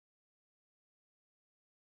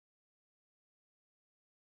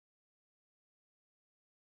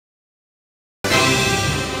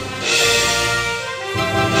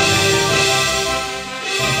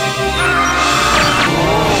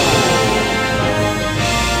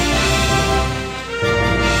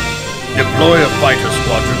Deploy a fighter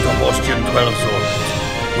squadron to Horstian 12's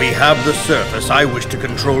orbit. We have the surface. I wish to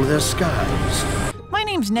control their skies. My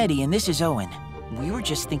name's Nettie, and this is Owen. We were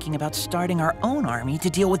just thinking about starting our own army to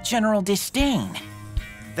deal with General Disdain.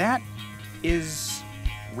 That is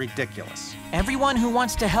ridiculous. Everyone who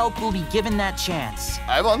wants to help will be given that chance.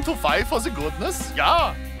 I want to fight for the goodness,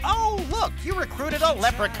 yeah. Oh, look, you recruited a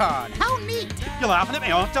leprechaun. How neat. You laughing at me,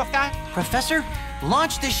 huh, tough guy? Professor,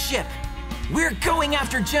 launch this ship. We're going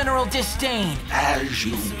after General Disdain. As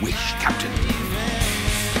you wish, Captain.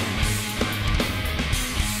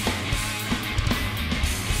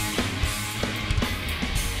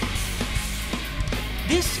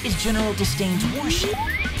 This is General Disdain's warship.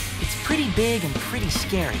 It's pretty big and pretty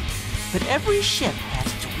scary, but every ship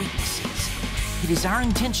has its weaknesses. It is our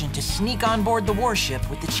intention to sneak on board the warship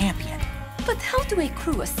with the champion. But how do a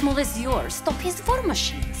crew as small as yours stop his war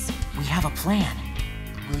machines? We have a plan.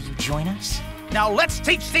 Will you join us? Now let's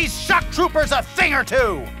teach these shock troopers a thing or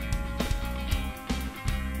two!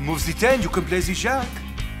 Move the 10, you can play the shock.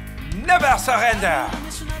 Never surrender!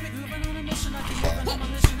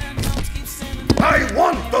 I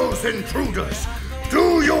want those intruders!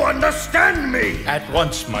 Do you understand me? At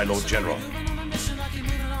once, my Lord General. How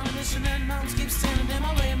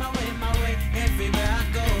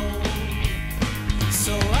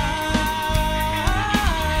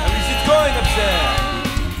is it going up there?